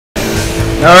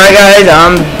Alright guys,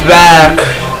 I'm back.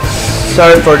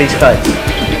 Sorry for these cuts.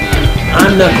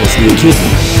 I'm Knuckles the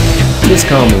Echidna. Just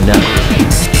call me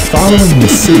Knuckles. Following the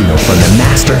signal from the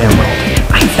Master Emerald,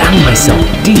 I found myself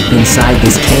deep inside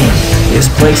this cave.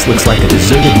 This place looks like a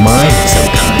deserted mine of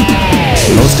some kind.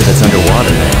 Most of it's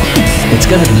underwater now. It's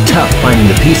gonna be tough finding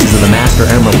the pieces of the Master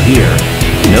Emerald here.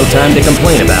 No time to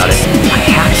complain about it. I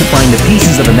have to find the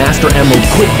pieces of the Master Emerald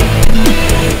quickly.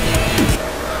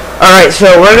 Alright, so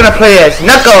we're gonna play as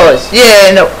Knuckles! Yeah,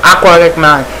 in the Aquatic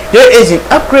Mine. There is an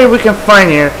upgrade we can find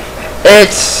here.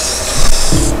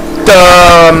 It's the...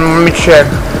 let me check.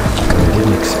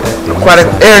 Aquatic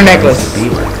Air Necklace.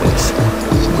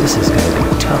 This is gonna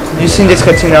be tough. You've seen this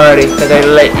cutscene already, because I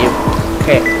let you.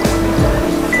 Okay.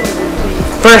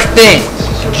 First thing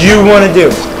you want to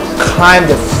do, climb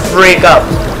the freak up.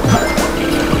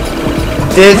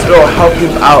 This will help you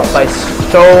out by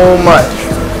so much.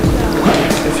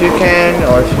 If you can,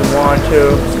 or if you want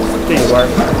to, do you work.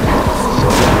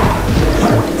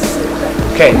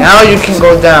 Okay, now you can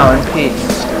go down in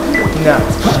peace. Now,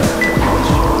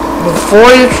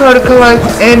 before you try to collect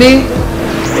any,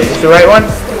 is this the right one? I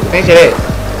think it is.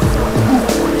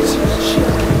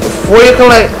 Before you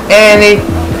collect any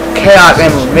Chaos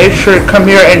Emerald, make sure you come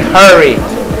here and hurry.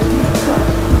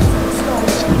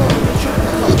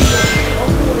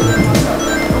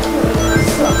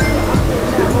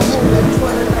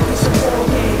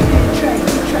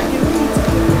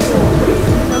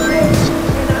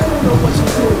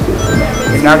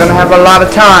 You're not gonna have a lot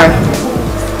of time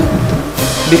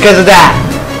because of that.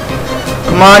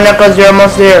 Come on, Knuckles, you're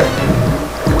almost there.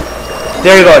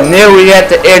 There you go. Now we got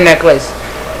the air necklace.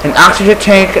 An oxygen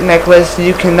tank necklace.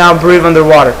 You can now breathe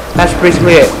underwater. That's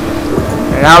basically it.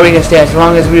 And now we can stay as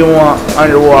long as we want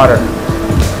underwater.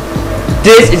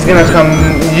 This is gonna come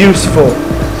useful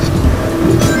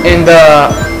in the,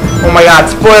 oh my god,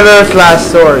 spoilers, last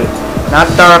story. Not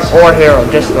Dark or Hero,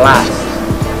 just last.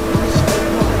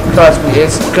 Trust me,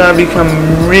 it's gonna become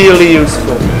really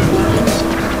useful.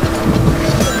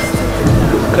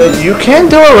 Cause you can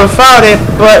do it without it,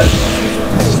 but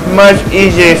it's much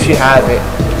easier if you have it.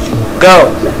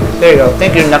 Go. There you go.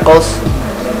 Thank you, Knuckles.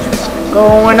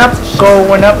 Going up,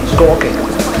 going up, go. Okay.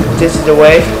 This is the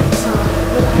way.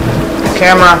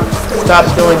 Camera, stop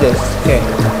doing this. Okay.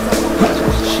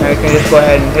 Now you can just go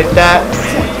ahead and hit that.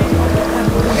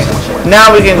 Okay.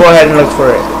 Now we can go ahead and look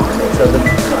for it. So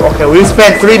okay, we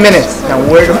spent 3 minutes. Now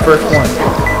where's the first one?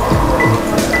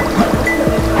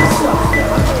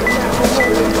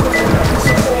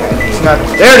 It's not.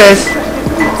 There it is.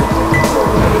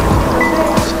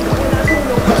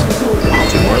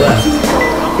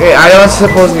 Okay, I was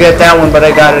supposed to get that one, but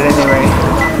I got it anyway.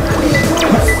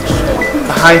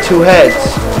 Behind two heads.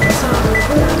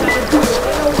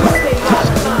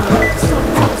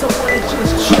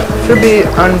 Should be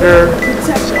under.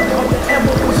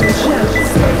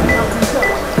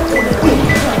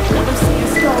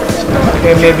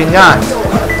 Okay, maybe not.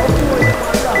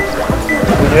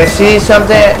 Did I see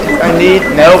something I need?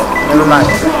 Nope, never mind.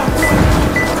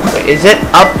 Wait, is it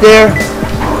up there?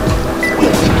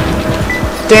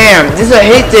 Damn, I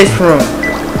hate this room.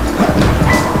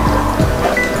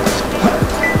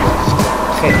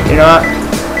 Okay, you know what?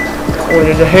 Oh,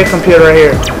 there's a hit computer right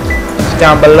here.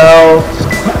 Down below.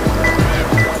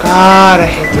 God, I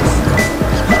hate this.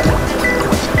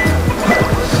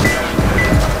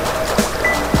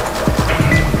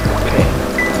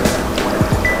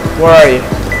 Where are you?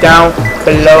 Down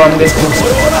below on this one.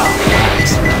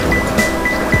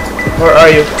 Where are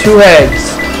you? Two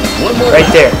heads.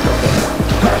 Right there.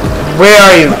 Where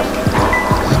are you?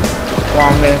 Well,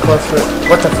 I'm getting close to it.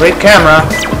 What the freak? Camera.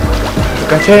 The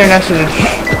container next to the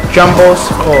Jumbo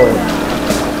Skull.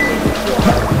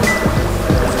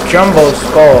 Jumbo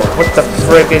Skull. What the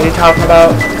frick is he talking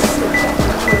about?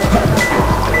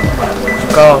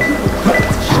 Let's go.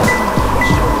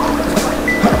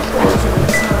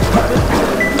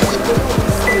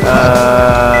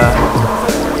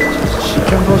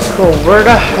 Jumbo Skull. Where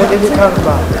the heck is he talking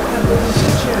about?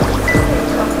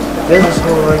 There's this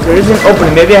hole right there. There's an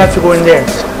opening. Maybe I have to go in there.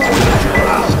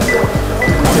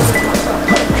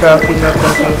 Chucky, no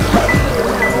thank you.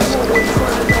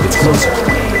 It's closer.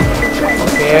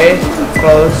 Okay,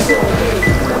 close.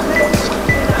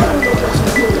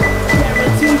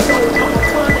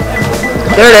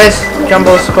 There it is.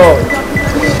 Jumbo Skull.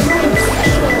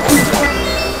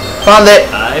 Found it.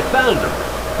 I found him.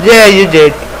 Yeah, you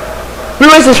did. We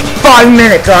wasted 5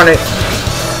 minutes on it.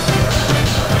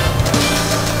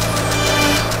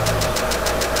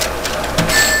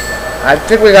 I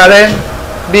think we got in.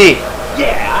 B.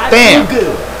 Yeah, I feel Bam.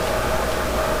 good.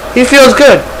 He feels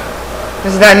good.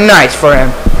 Isn't that nice for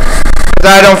him?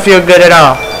 Because I don't feel good at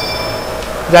all.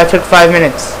 That took 5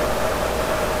 minutes.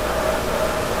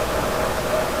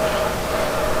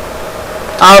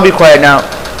 I'll be quiet now.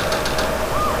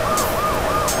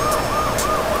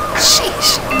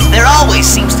 Sheesh. There always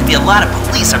seems to be a lot of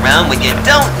police around when you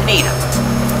don't need them.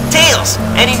 Tails,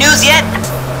 any news yet?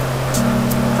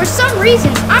 For some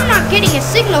reason, I'm not getting a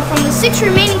signal from the 6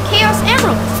 remaining Chaos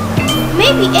Emeralds.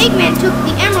 Maybe Eggman took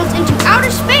the emeralds into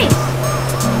outer space.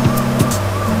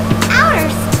 Outer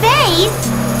space?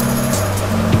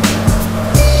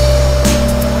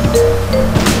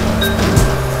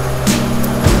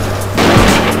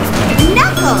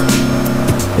 Knuckles!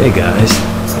 Hey guys,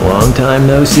 long time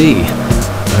no see.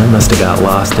 I must have got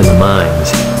lost in the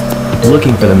mines.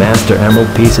 Looking for the Master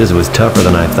Emerald pieces was tougher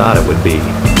than I thought it would be.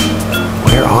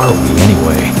 Where are we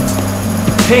anyway?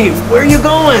 Hey, where are you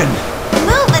going?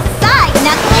 Move aside,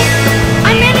 Knuckles!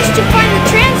 I managed to find the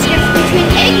transcripts between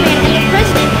Eggman and the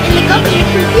President in the government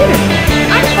computer.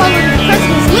 I'm following the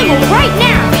President's limo right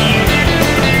now.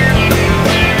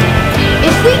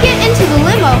 If we get into the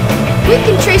limo, we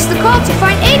can trace the call to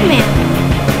find Eggman.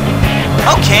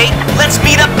 Okay, let's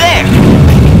meet up there.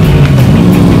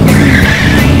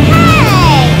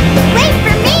 Hey! Wait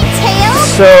for me, Tails!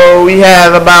 So we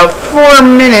have about 4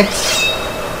 minutes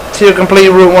to complete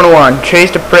Route 101. Chase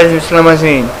the President's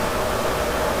limousine.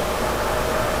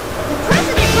 The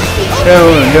President must be over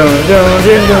Dun, there. dun,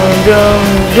 dun, dun,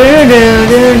 dun, dun,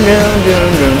 dun, dun,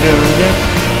 dun, dun, dun.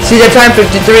 See that time?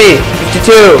 53,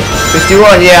 52,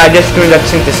 51. Yeah, I just doing that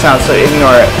synth sound, so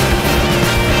ignore it.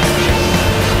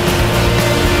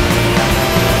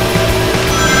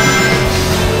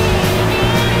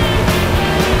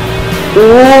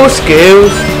 Ooh,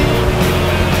 skills.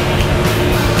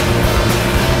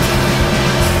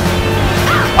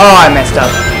 Oh, I messed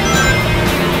up.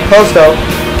 Close though.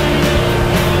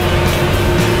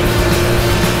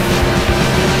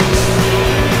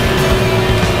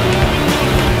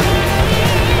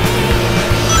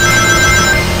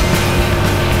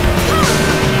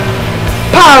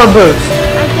 Power boost.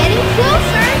 I'm getting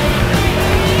closer.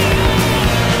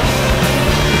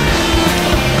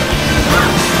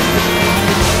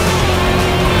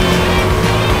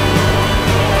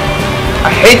 I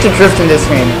hate to drift in this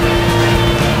game.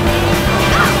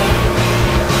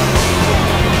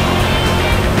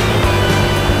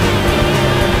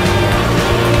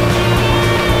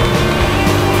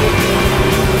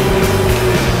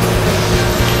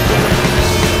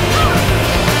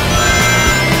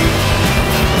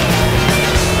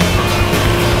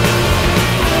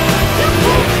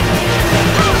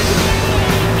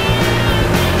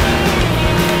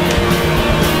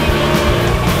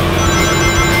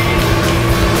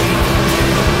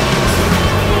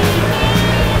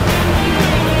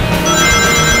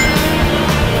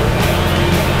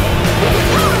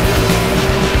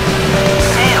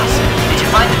 Tails, did you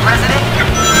find the President?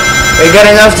 We got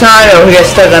enough time or we get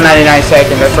stuck on 99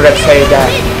 seconds. I forgot to say that.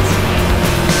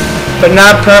 But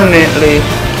not permanently.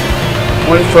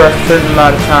 Only for a certain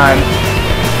amount of time.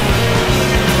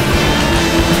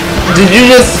 Did you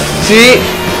just see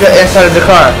the inside of the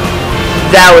car?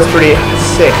 That was pretty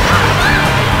sick.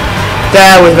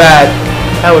 That was bad.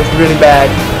 That was really bad.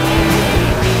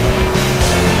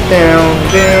 Down,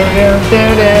 down, down,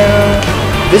 down, down.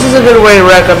 This is a good way to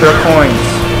rack up your coins.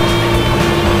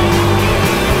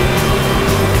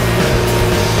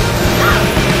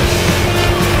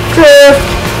 Drift.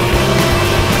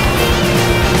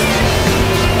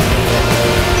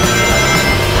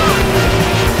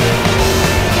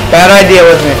 Bad idea,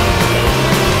 wasn't it?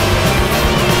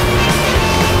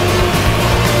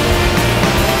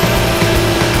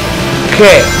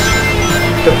 Okay.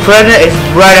 The President is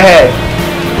right ahead.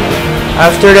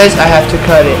 After this, I have to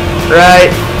cut it.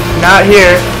 Right. Not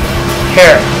here.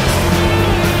 Here.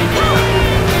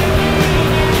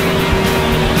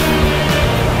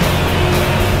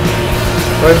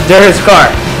 There's his car.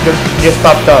 Just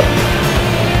popped up.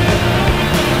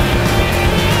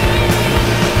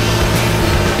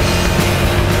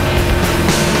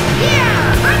 Yeah,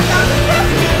 I found the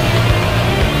President.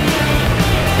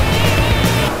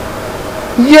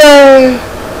 Yay!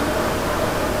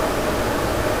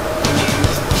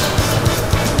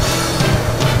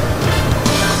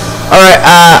 Alright, I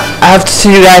have to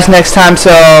see you guys next time,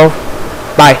 so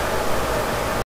bye.